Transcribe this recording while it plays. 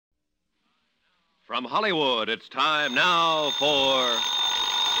From Hollywood, it's time now for...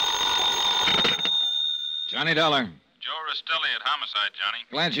 Johnny Dollar. Joe Restelli at Homicide, Johnny.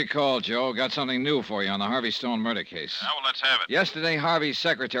 Glad you called, Joe. Got something new for you on the Harvey Stone murder case. Well, let's have it. Yesterday, Harvey's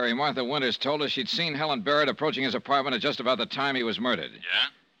secretary, Martha Winters, told us she'd seen Helen Barrett approaching his apartment at just about the time he was murdered. Yeah?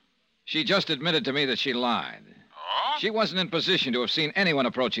 She just admitted to me that she lied. Oh? She wasn't in position to have seen anyone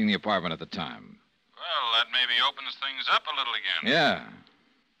approaching the apartment at the time. Well, that maybe opens things up a little again. Yeah.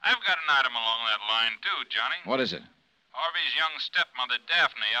 I've got an item along that line, too, Johnny. What is it? Harvey's young stepmother,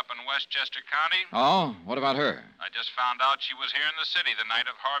 Daphne, up in Westchester County. Oh? What about her? I just found out she was here in the city the night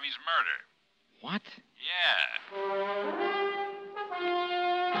of Harvey's murder. What? Yeah.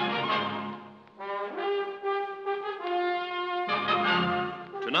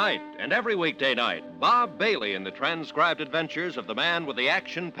 Tonight and every weekday night, Bob Bailey in the transcribed adventures of the man with the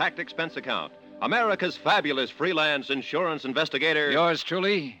action-packed expense account. America's fabulous freelance insurance investigator. Yours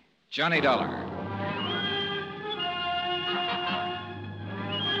truly, Johnny Dollar.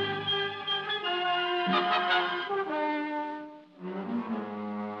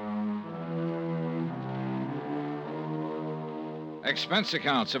 Expense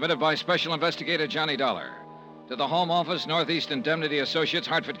account submitted by Special Investigator Johnny Dollar to the Home Office, Northeast Indemnity Associates,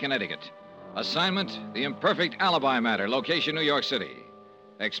 Hartford, Connecticut. Assignment, the Imperfect Alibi matter, location New York City.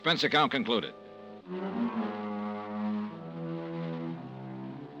 Expense account concluded.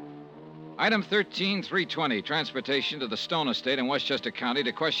 Item 13320, transportation to the Stone estate in Westchester County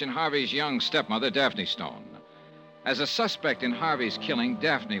to question Harvey's young stepmother, Daphne Stone. As a suspect in Harvey's killing,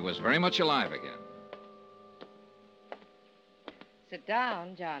 Daphne was very much alive again. Sit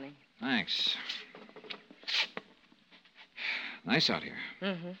down, Johnny. Thanks. Nice out here.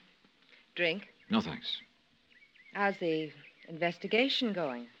 Mm-hmm. Drink? No, thanks. How's the investigation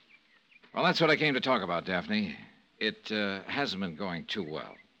going? Well, that's what I came to talk about, Daphne. It hasn't been going too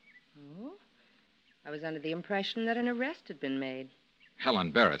well. Oh? I was under the impression that an arrest had been made.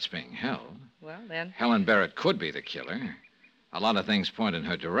 Helen Barrett's being held. Well, then. Helen Barrett could be the killer. A lot of things point in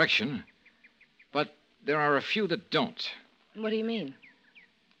her direction. But there are a few that don't. What do you mean?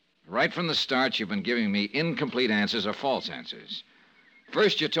 Right from the start, you've been giving me incomplete answers or false answers.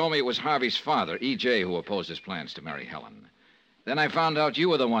 First, you told me it was Harvey's father, E.J., who opposed his plans to marry Helen. Then I found out you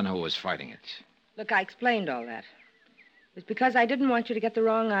were the one who was fighting it. Look, I explained all that. It was because I didn't want you to get the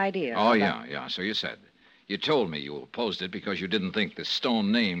wrong idea. Oh, yeah, so you said. You told me you opposed it because you didn't think the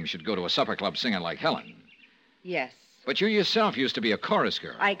Stone name should go to a supper club singer like Helen. Yes. But you yourself used to be a chorus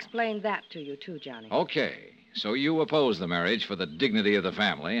girl. I explained that to you, too, Johnny. Okay. So you oppose the marriage for the dignity of the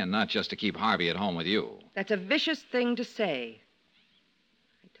family and not just to keep Harvey at home with you. That's a vicious thing to say.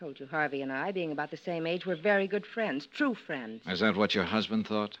 I told you Harvey and I, being about the same age, were very good friends, true friends. Is that what your husband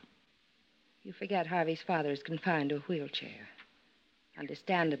thought? You forget Harvey's father is confined to a wheelchair.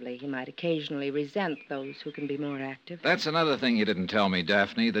 Understandably, he might occasionally resent those who can be more active. That's another thing you didn't tell me,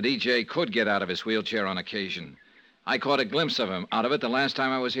 Daphne, that E.J. could get out of his wheelchair on occasion. I caught a glimpse of him out of it the last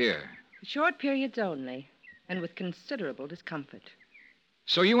time I was here. Short periods only, and with considerable discomfort.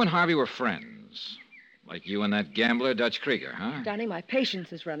 So you and Harvey were friends? Like you and that gambler, Dutch Krieger, huh? Donnie, my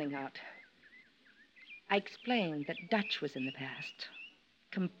patience is running out. I explained that Dutch was in the past.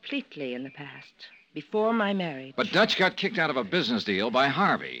 Completely in the past. Before my marriage. But Dutch got kicked out of a business deal by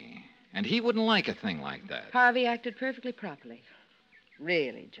Harvey. And he wouldn't like a thing like that. Harvey acted perfectly properly.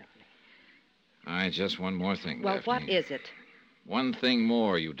 Really, Johnny. All right, just one more thing, Well, Daphne. what is it? One thing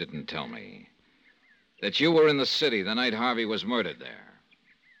more you didn't tell me. That you were in the city the night Harvey was murdered there.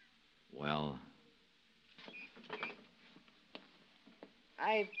 Well?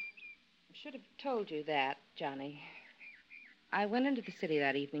 I should have told you that, Johnny. I went into the city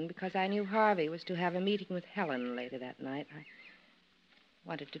that evening because I knew Harvey was to have a meeting with Helen later that night. I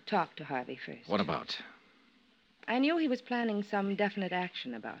wanted to talk to Harvey first. What about? I knew he was planning some definite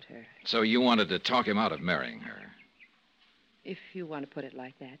action about her. So you wanted to talk him out of marrying her? If you want to put it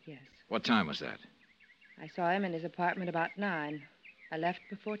like that, yes. What time was that? I saw him in his apartment about 9. I left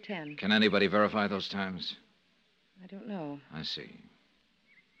before 10. Can anybody verify those times? I don't know. I see.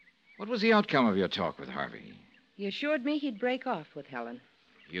 What was the outcome of your talk with Harvey? He assured me he'd break off with Helen.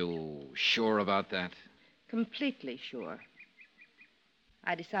 You sure about that? Completely sure.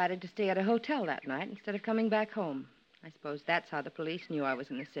 I decided to stay at a hotel that night instead of coming back home. I suppose that's how the police knew I was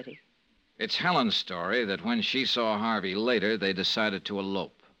in the city. It's Helen's story that when she saw Harvey later, they decided to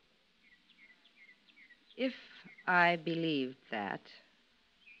elope. If I believed that.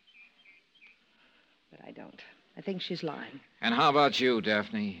 But I don't. I think she's lying. And how about you,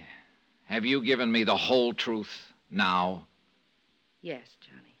 Daphne? Have you given me the whole truth now? Yes,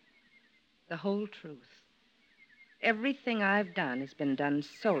 Johnny. The whole truth. Everything I've done has been done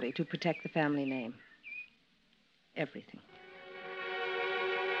solely to protect the family name. Everything.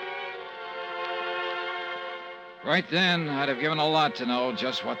 Right then, I'd have given a lot to know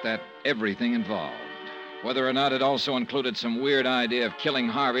just what that everything involved. Whether or not it also included some weird idea of killing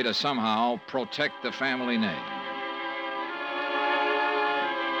Harvey to somehow protect the family name.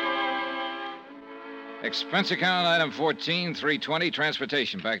 Expense account item 14, 320,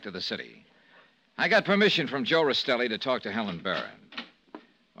 transportation back to the city. I got permission from Joe Rastelli to talk to Helen Barron.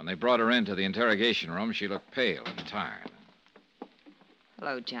 When they brought her into the interrogation room, she looked pale and tired.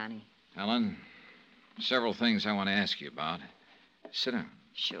 Hello, Johnny. Helen, several things I want to ask you about. Sit down.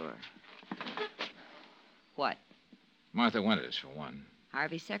 Sure. What? Martha Winters, for one.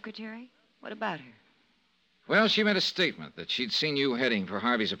 Harvey's secretary? What about her? Well, she made a statement that she'd seen you heading for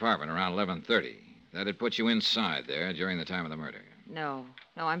Harvey's apartment around 11:30. That had put you inside there during the time of the murder. No,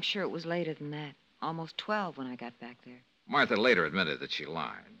 I'm sure it was later than that. Almost 12 when I got back there. Martha later admitted that she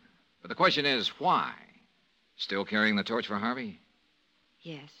lied. But the question is, why? Still carrying the torch for Harvey?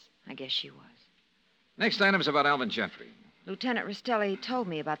 Yes, I guess she was. Next item's about Alvin Gentry. Lieutenant Rastelli told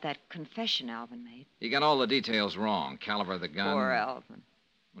me about that confession Alvin made. He got all the details wrong. Caliber of the gun. Poor Alvin.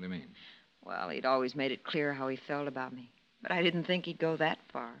 What do you mean? Well, he'd always made it clear how he felt about me. But I didn't think he'd go that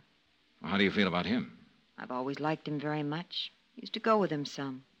far. Well, how do you feel about him? I've always liked him very much. Used to go with him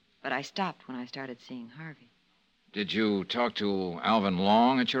some. But I stopped when I started seeing Harvey. Did you talk to Alvin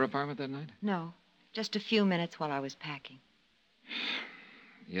long at your apartment that night? No, just a few minutes while I was packing.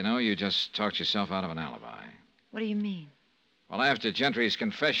 You know, you just talked yourself out of an alibi. What do you mean? Well, after Gentry's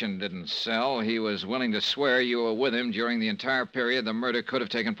confession didn't sell, he was willing to swear you were with him during the entire period the murder could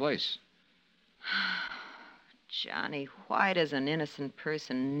have taken place. Johnny, why does an innocent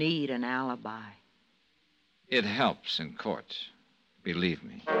person need an alibi? It helps in court. Believe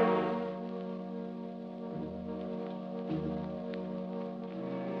me.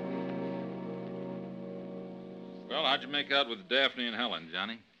 Well, how'd you make out with Daphne and Helen,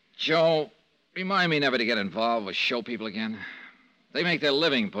 Johnny? Joe, remind me never to get involved with show people again. They make their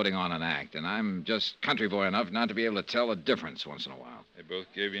living putting on an act, and I'm just country boy enough not to be able to tell the difference once in a while. They both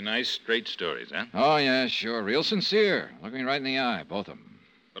gave you nice, straight stories, huh? Oh, yeah, sure. Real sincere. Look me right in the eye, both of them.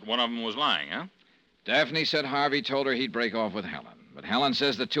 But one of them was lying, huh? Daphne said Harvey told her he'd break off with Helen. But Helen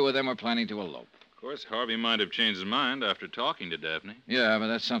says the two of them were planning to elope. Of course, Harvey might have changed his mind after talking to Daphne. Yeah, but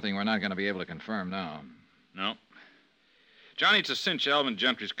that's something we're not going to be able to confirm now. No. Johnny, it's a cinch Alvin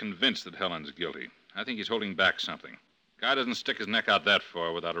Gentry's convinced that Helen's guilty. I think he's holding back something. Guy doesn't stick his neck out that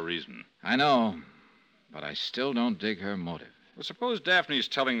far without a reason. I know, but I still don't dig her motive. Well, suppose Daphne's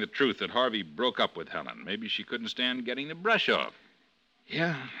telling the truth that Harvey broke up with Helen. Maybe she couldn't stand getting the brush off.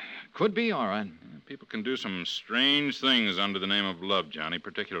 Yeah, could be, all right. People can do some strange things under the name of love, Johnny,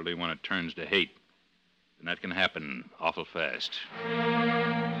 particularly when it turns to hate. And that can happen awful fast.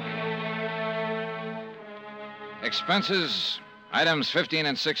 Expenses, items 15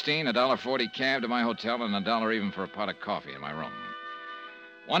 and 16, $1.40 cab to my hotel, and $1 even for a pot of coffee in my room.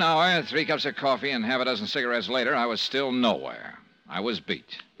 1 hour, 3 cups of coffee, and half a dozen cigarettes later, I was still nowhere. I was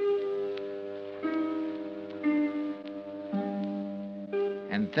beat.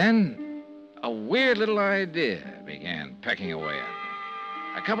 And then a weird little idea began pecking away at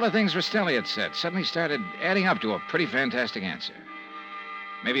me. A couple of things Rastelli had said suddenly started adding up to a pretty fantastic answer.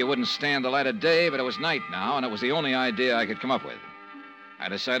 Maybe it wouldn't stand the light of day, but it was night now, and it was the only idea I could come up with. I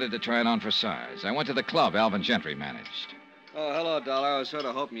decided to try it on for size. I went to the club Alvin Gentry managed. Oh, hello, Dollar. I was sort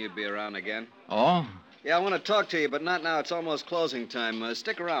of hoping you'd be around again. Oh? Yeah, I want to talk to you, but not now. It's almost closing time.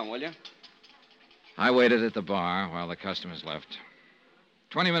 Stick around, will you? I waited at the bar while the customers left.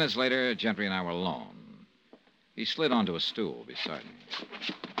 20 minutes later, Gentry and I were alone. He slid onto a stool beside me.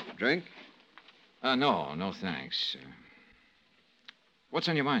 Drink? No, thanks. What's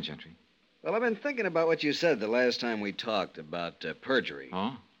on your mind, Gentry? Well, I've been thinking about what you said the last time we talked about perjury.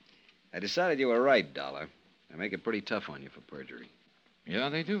 Oh? I decided you were right, Dollar. They make it pretty tough on you for perjury. Yeah,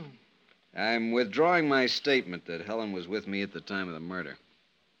 they do. I'm withdrawing my statement that Helen was with me at the time of the murder.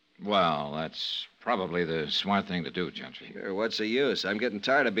 Well, that's probably the smart thing to do, Gentry. Sure, what's the use? I'm getting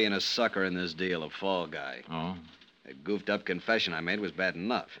tired of being a sucker in this deal, a fall guy. Oh? That goofed-up confession I made was bad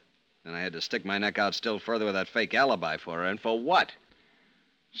enough. Then I had to stick my neck out still further with that fake alibi for her, and for what?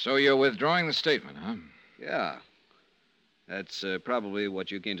 So you're withdrawing the statement, huh? Yeah. That's probably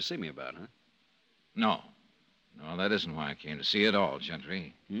what you came to see me about, huh? No, that isn't why I came to see you at all,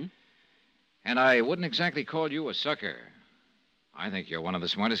 Gentry. Hmm? And I wouldn't exactly call you a sucker. I think you're one of the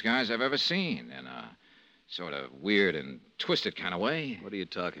smartest guys I've ever seen, in a sort of weird and twisted kind of way. What are you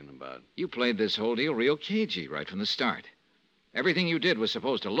talking about? You played this whole deal real cagey right from the start. Everything you did was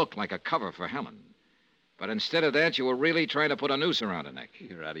supposed to look like a cover for Helen. But instead of that, you were really trying to put a noose around her neck.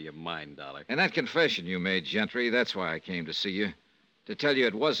 You're out of your mind, Dollar. And that confession you made, Gentry, that's why I came to see you. To tell you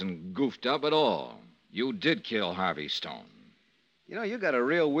it wasn't goofed up at all. You did kill Harvey Stone. You know, you got a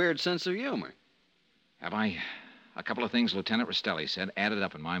real weird sense of humor. Have I? A couple of things Lieutenant Rastelli said added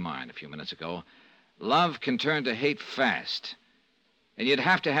up in my mind a few minutes ago. Love can turn to hate fast. And you'd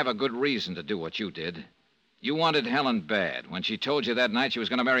have to have a good reason to do what you did. You wanted Helen bad. When she told you that night she was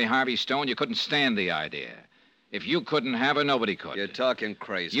going to marry Harvey Stone, you couldn't stand the idea. If you couldn't have her, nobody could. You're talking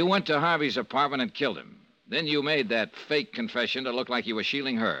crazy. You went to Harvey's apartment and killed him. Then you made that fake confession to look like you were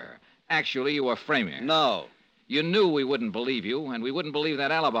shielding her. Actually, you were framing her. No. You knew we wouldn't believe you, and we wouldn't believe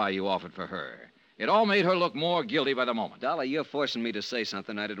that alibi you offered for her. It all made her look more guilty by the moment. Dollar, you're forcing me to say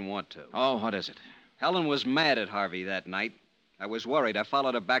something I didn't want to. Oh, what is it? Helen was mad at Harvey that night. I was worried. I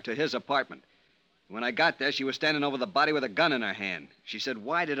followed her back to his apartment. When I got there, she was standing over the body with a gun in her hand. She said,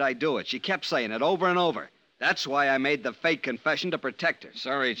 "Why did I do it?" She kept saying it over and over. That's why I made the fake confession to protect her.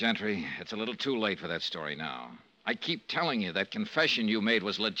 Sorry, Gentry. It's a little too late for that story now. I keep telling you that confession you made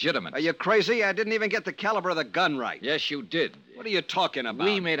was legitimate. Are you crazy? I didn't even get the caliber of the gun right. Yes, you did. What are you talking about?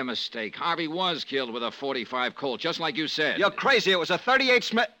 We made a mistake. Harvey was killed with a .45 Colt, just like you said. You're crazy. It was a .38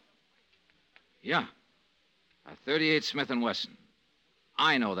 Smith. Yeah. A .38 Smith & Wesson.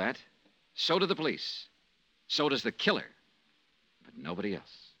 I know that. So do the police. So does the killer. But nobody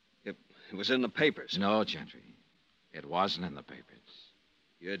else. It was in the papers. No, Gentry. It wasn't in the papers.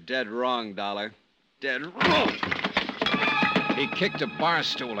 You're dead wrong, Dollar. Dead wrong. He kicked a bar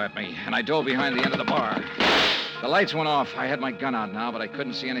stool at me, and I dove behind the end of the bar. The lights went off. I had my gun out now, but I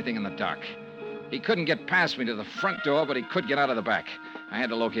couldn't see anything in the dark. He couldn't get past me to the front door, but he could get out of the back. I had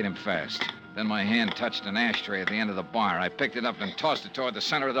to locate him fast. Then my hand touched an ashtray at the end of the bar. I picked it up and tossed it toward the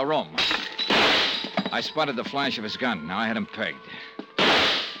center of the room. I spotted the flash of his gun. Now I had him pegged.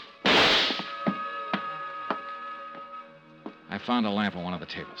 I found a lamp on one of the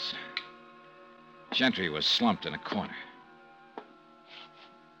tables. Gentry was slumped in a corner.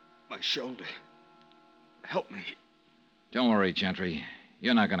 My shoulder. Help me. Don't worry, Gentry.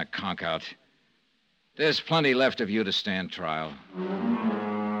 You're not going to conk out. There's plenty left of you to stand trial.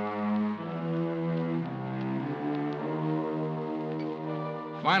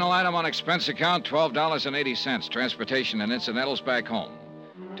 Final item on expense account, $12.80. Transportation and incidentals back home.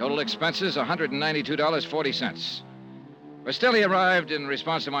 Total expenses, $192.40. Rastelli arrived in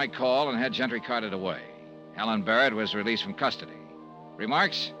response to my call and had Gentry carted away. Helen Barrett was released from custody.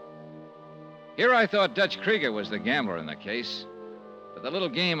 Remarks? Here I thought Dutch Krieger was the gambler in the case. But the little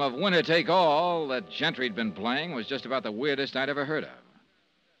game of winner-take-all that Gentry'd been playing was just about the weirdest I'd ever heard of.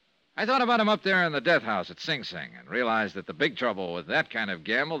 I thought about him up there in the death house at Sing Sing and realized that the big trouble with that kind of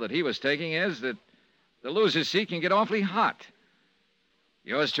gamble that he was taking is that the loser's seat can get awfully hot.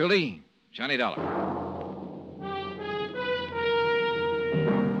 Yours truly, Johnny Dollar.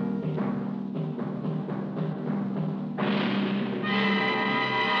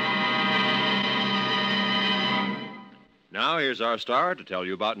 Now, here's our star to tell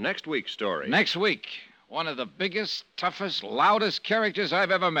you about next week's story. Next week, one of the biggest, toughest, loudest characters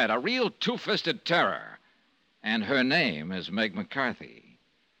I've ever met. A real two-fisted terror. And her name is Meg McCarthy.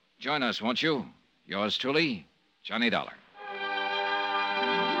 Join us, won't you? Yours truly, Johnny Dollar.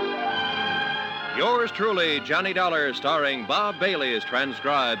 Yours truly, Johnny Dollar, starring Bob Bailey, is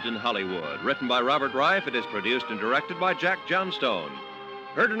transcribed in Hollywood. Written by Robert Reif, it is produced and directed by Jack Johnstone.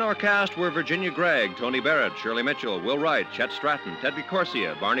 Heard in our cast were Virginia Gregg, Tony Barrett, Shirley Mitchell, Will Wright, Chet Stratton, Ted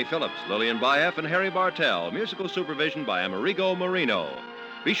Vicorsia, Barney Phillips, Lillian Baeff, and Harry Bartell. Musical supervision by Amerigo Marino.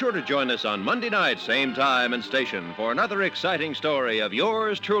 Be sure to join us on Monday night, same time and station, for another exciting story of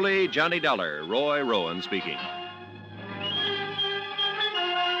yours truly, Johnny Dollar. Roy Rowan speaking.